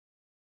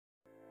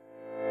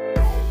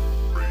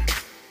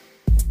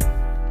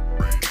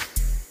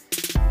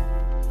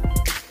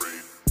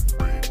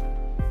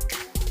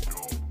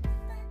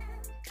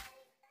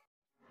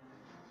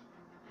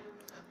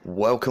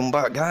Welcome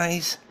back,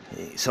 guys.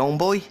 It's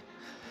Homeboy,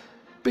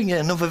 bringing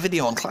another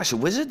video on Clash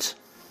of Wizards.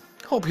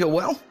 Hope you're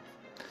well.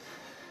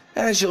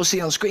 As you'll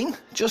see on screen,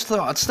 just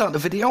thought I'd start the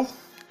video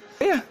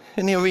here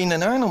in the Arena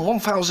 9 on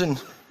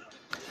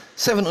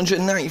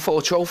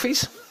 1,794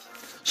 trophies.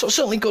 So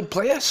certainly good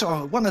player, so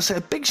I want to say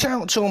a big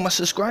shout out to all my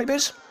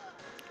subscribers.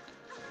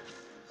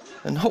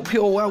 And hope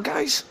you're well,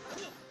 guys.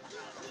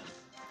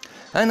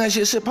 And as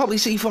you probably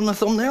see from the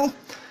thumbnail,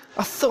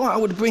 I thought I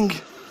would bring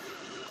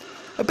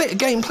a bit of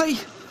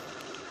gameplay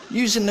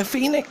using the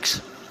Phoenix,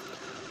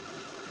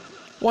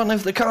 one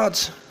of the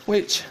cards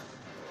which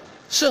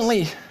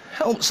certainly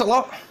helps a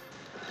lot,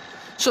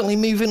 certainly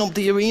moving up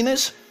the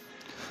arenas.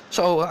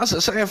 So as I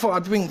say, I thought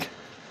I'd bring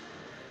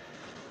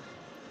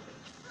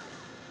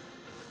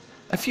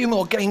a few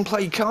more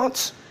gameplay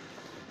cards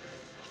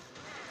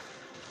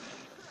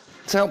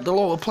to help the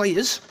lower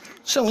players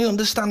certainly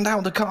understand how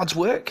the cards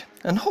work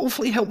and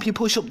hopefully help you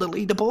push up the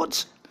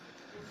leaderboards.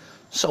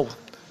 So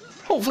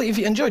hopefully if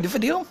you enjoyed the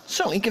video,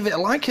 certainly give it a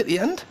like at the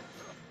end.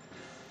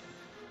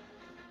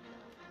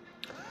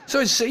 So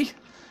as you see,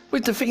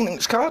 with the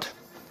Phoenix card,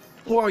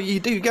 what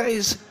you do get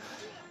is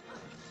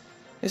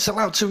it's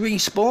allowed to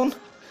respawn.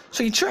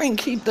 So you try and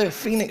keep the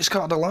Phoenix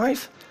card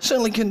alive.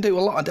 Certainly can do a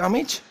lot of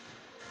damage.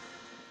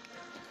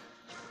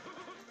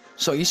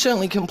 So you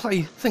certainly can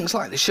play things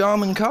like the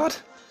Shaman card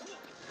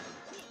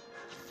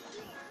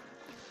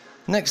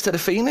next to the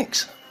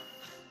Phoenix.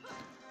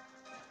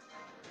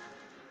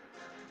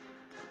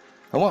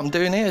 And what I'm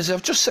doing here is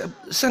I've just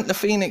sent the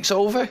Phoenix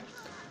over.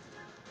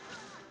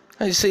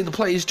 As you see, the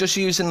player's just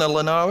using the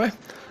Lenara.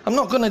 I'm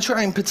not going to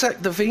try and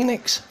protect the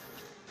Phoenix.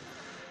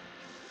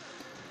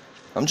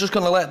 I'm just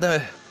going to let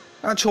the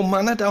actual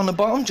mana down the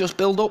bottom just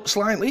build up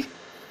slightly.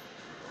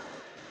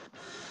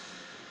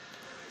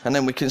 And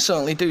then we can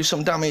certainly do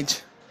some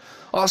damage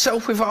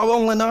ourselves with our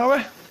own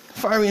Lenara,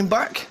 firing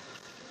back.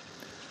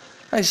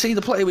 As you see,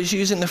 the player was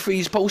using the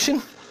freeze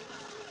potion.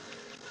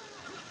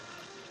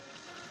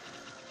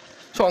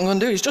 So what I'm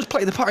going to do is just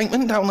play the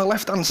pikeman down the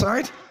left hand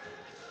side.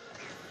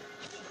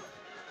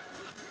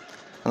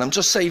 And I'm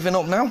just saving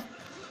up now,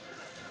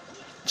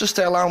 just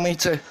to allow me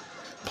to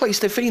place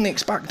the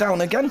Phoenix back down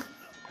again.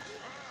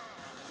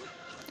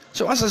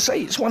 So as I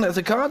say, it's one of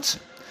the cards.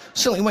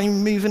 Certainly when you're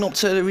moving up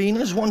to the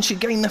arenas, once you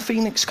gain the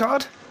Phoenix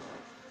card,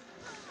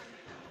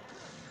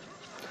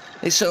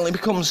 it certainly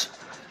becomes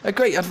a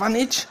great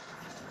advantage.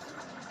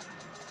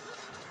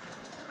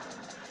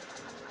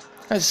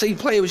 As you see,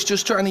 the player was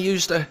just trying to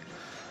use the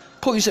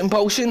poison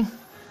potion.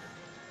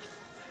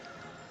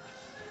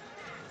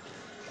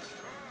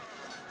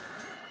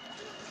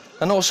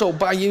 And also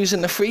by using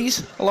the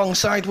freeze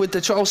alongside with the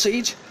Troll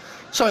Siege.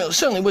 So it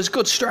certainly was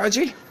good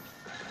strategy.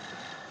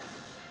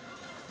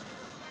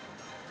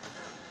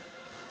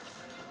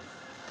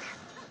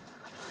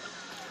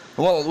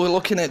 And what we're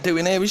looking at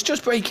doing here is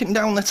just breaking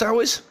down the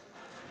towers.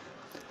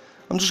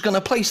 I'm just going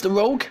to place the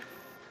rogue.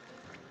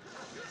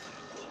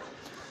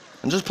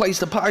 And just place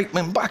the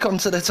pikeman back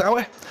onto the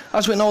tower.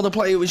 As we know, the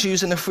player was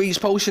using the freeze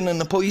potion and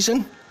the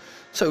poison.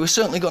 So we're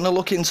certainly going to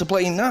look into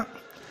playing that.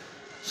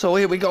 So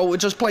here we go, we're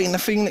just playing the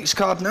Phoenix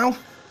card now.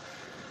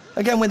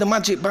 Again with the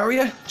magic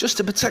barrier, just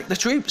to protect the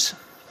troops.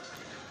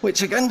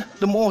 Which again,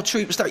 the more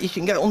troops that you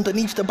can get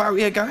underneath the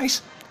barrier,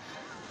 guys,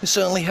 will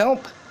certainly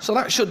help. So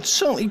that should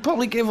certainly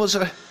probably give us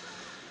a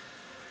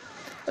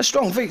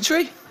strong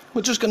victory.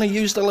 We're just going to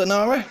use the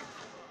Lenara,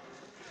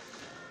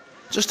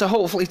 just to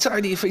hopefully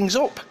tidy things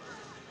up.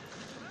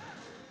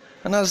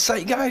 And as I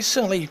say, guys,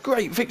 certainly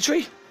great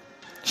victory.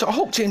 So I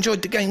hope you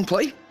enjoyed the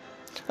gameplay.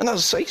 And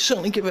as I say,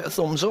 certainly give it a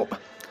thumbs up.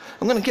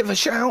 I'm going to give a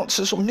shout out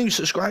to some new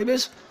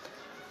subscribers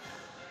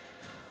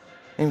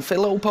in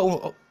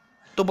Philopo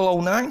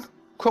 009,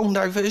 Chrome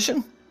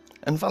Diversion,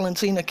 and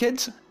Valentina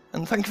Kids.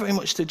 And thank you very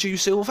much to Jew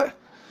Silver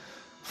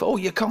for all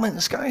your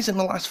comments, guys, in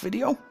the last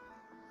video.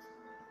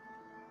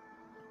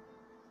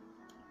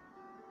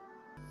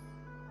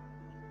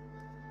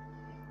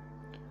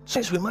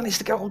 Since we managed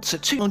to get up to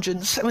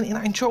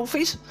 279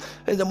 trophies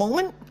at the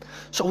moment,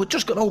 so we're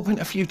just going to open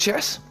a few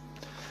chests,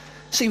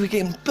 see if we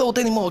can build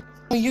any more.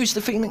 We use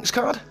the Phoenix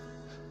card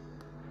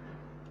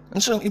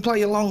and certainly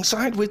play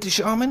alongside with the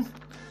Shaman,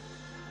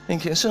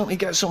 and can certainly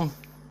get some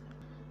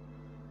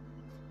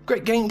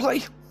great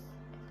gameplay.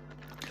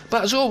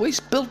 But as always,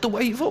 build the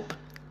wave up,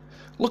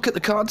 look at the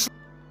cards,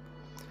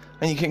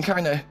 and you can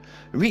kind of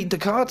read the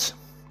cards.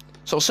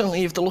 So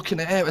certainly if they're looking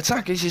at air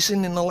attack, as you've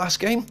seen in the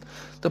last game,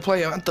 the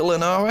player had the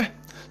Lenara,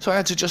 so I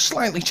had to just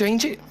slightly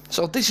change it.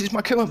 So this is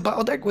my current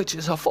battle deck, which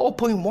is a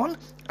 4.1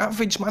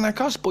 average mana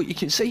cost, but you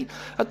can see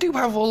I do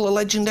have all the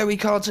legendary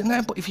cards in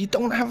there. But if you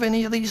don't have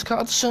any of these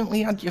cards,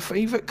 certainly add your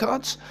favourite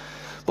cards.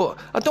 But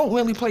I don't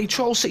really play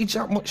Troll Siege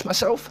that much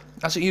myself,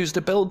 as I use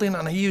the building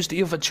and I use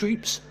the other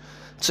troops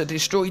to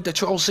destroy the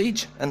Troll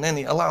Siege, and then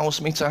it allows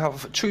me to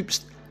have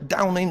troops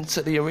down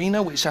into the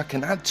arena, which I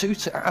can add to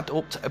add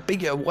up to a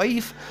bigger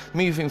wave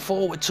moving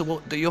forward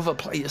to the other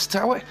player's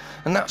tower,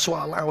 and that's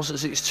what allows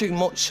us. It's too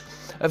much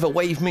of a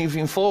wave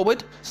moving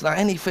forward, so that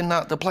anything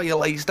that the player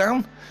lays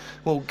down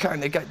will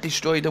kind of get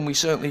destroyed, and we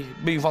certainly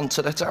move on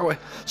to the tower.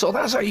 So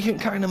that's how you can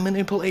kind of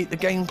manipulate the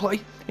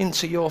gameplay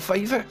into your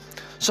favour.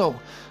 So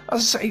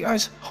as I say,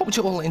 guys, hope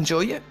you all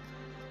enjoy it,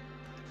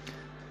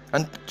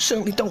 and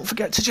certainly don't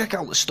forget to check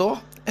out the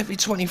store. Every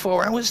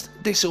 24 hours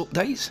this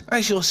updates.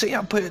 As you'll see,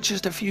 I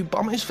purchased a few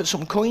bombers for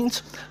some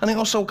coins, and I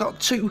also got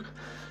 2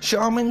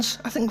 shamans,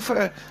 I think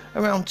for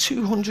around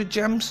 200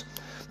 gems.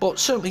 But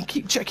certainly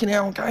keep checking it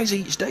out, guys,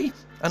 each day,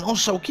 and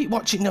also keep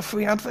watching the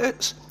free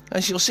adverts.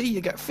 As you'll see, you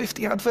get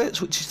 50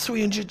 adverts, which is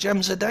 300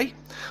 gems a day,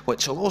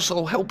 which will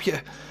also help you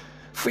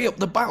free up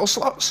the battle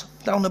slots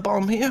down the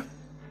bottom here.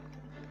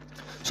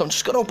 So I'm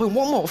just going to open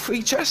one more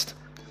free chest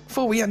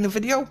before we end the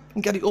video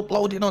and get it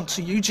uploaded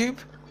onto YouTube.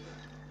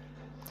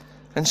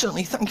 And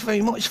certainly thank you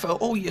very much for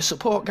all your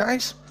support,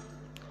 guys.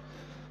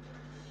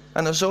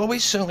 And as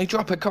always, certainly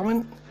drop a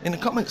comment in the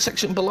comment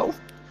section below.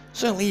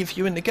 Certainly if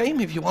you're in the game,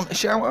 if you want a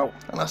shout out,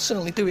 and I'll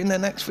certainly do it in the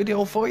next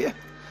video for you.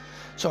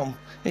 So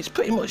it's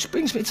pretty much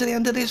brings me to the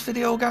end of this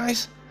video,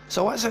 guys.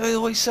 So as I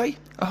always say,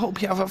 I hope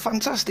you have a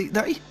fantastic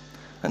day,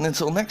 and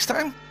until next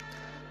time,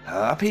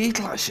 happy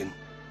clashing.